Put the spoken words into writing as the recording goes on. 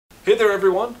Hey there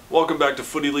everyone, welcome back to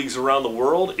Footy Leagues Around the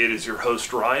World. It is your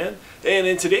host Ryan, and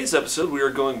in today's episode we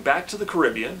are going back to the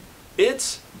Caribbean.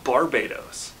 It's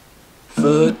Barbados.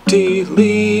 Footy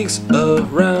Leagues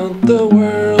Around the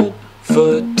World.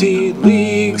 Footy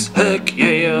Leagues, heck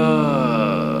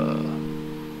yeah!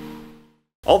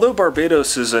 Although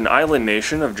Barbados is an island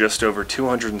nation of just over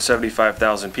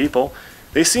 275,000 people,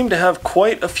 they seem to have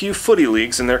quite a few footy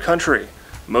leagues in their country,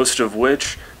 most of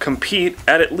which compete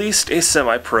at least a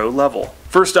semi-pro level.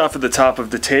 First off at the top of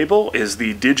the table is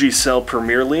the Digicel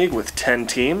Premier League with 10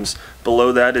 teams.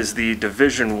 Below that is the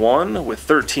Division 1 with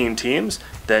 13 teams,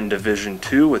 then Division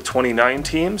 2 with 29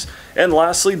 teams, and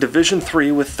lastly Division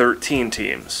 3 with 13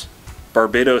 teams.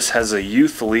 Barbados has a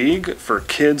youth league for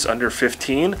kids under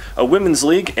 15, a women's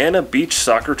league, and a beach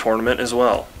soccer tournament as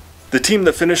well. The team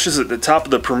that finishes at the top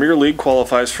of the Premier League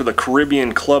qualifies for the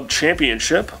Caribbean Club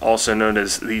Championship, also known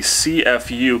as the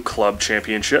CFU Club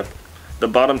Championship. The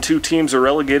bottom two teams are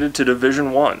relegated to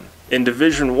Division 1. In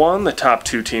Division 1, the top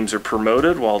two teams are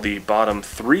promoted, while the bottom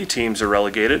three teams are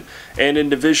relegated. And in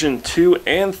Division 2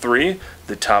 and 3,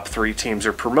 the top three teams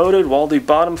are promoted, while the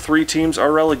bottom three teams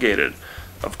are relegated.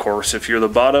 Of course, if you're the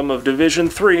bottom of Division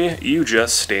 3, you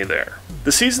just stay there.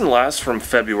 The season lasts from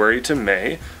February to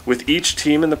May, with each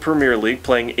team in the Premier League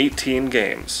playing 18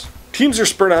 games. Teams are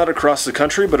spread out across the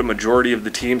country, but a majority of the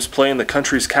teams play in the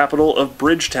country's capital of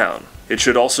Bridgetown. It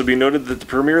should also be noted that the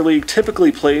Premier League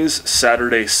typically plays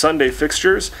Saturday-Sunday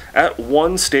fixtures at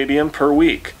one stadium per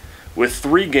week, with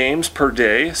 3 games per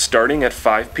day starting at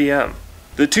 5 p.m.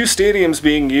 The two stadiums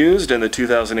being used in the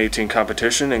 2018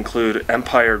 competition include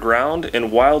Empire Ground and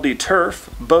Wildey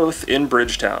Turf, both in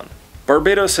Bridgetown.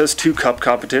 Barbados has 2 cup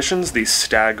competitions, the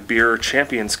Stag Beer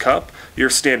Champions Cup, your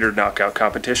standard knockout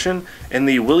competition, and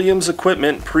the Williams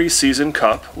Equipment Pre-Season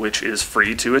Cup, which is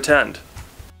free to attend.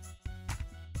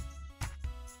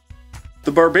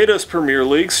 The Barbados Premier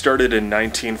League started in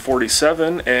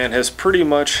 1947 and has pretty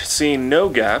much seen no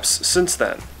gaps since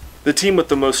then. The team with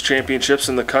the most championships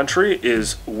in the country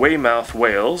is Weymouth,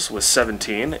 Wales, with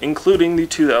 17, including the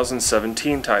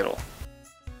 2017 title.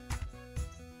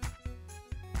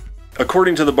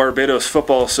 According to the Barbados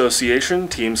Football Association,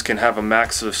 teams can have a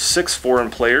max of 6 foreign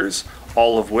players,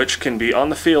 all of which can be on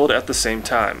the field at the same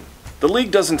time. The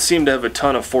league doesn't seem to have a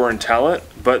ton of foreign talent,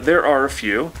 but there are a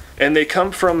few, and they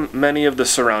come from many of the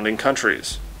surrounding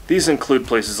countries. These include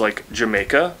places like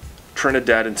Jamaica,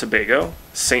 Trinidad and Tobago,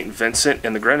 St. Vincent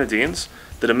and the Grenadines,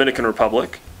 the Dominican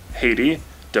Republic, Haiti,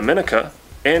 Dominica,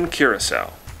 and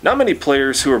Curacao. Not many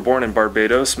players who are born in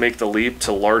Barbados make the leap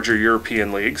to larger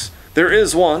European leagues. There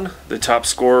is one, the top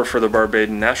scorer for the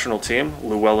Barbadian national team,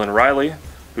 Llewellyn Riley,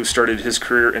 who started his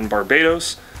career in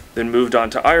Barbados, then moved on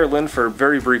to Ireland for a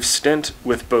very brief stint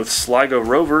with both Sligo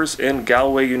Rovers and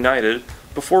Galway United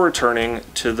before returning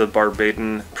to the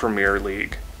Barbadian Premier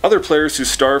League. Other players who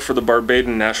star for the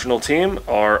Barbadian national team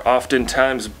are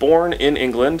oftentimes born in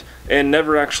England and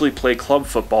never actually play club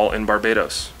football in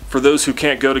Barbados. For those who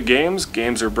can't go to games,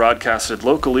 games are broadcasted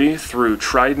locally through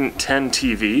Trident 10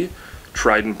 TV.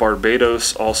 Trident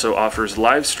Barbados also offers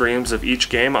live streams of each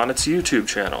game on its YouTube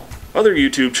channel. Other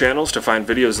YouTube channels to find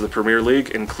videos of the Premier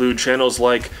League include channels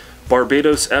like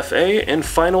Barbados FA and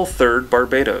Final Third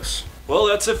Barbados. Well,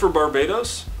 that's it for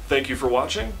Barbados. Thank you for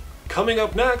watching. Coming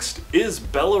up next is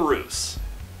Belarus.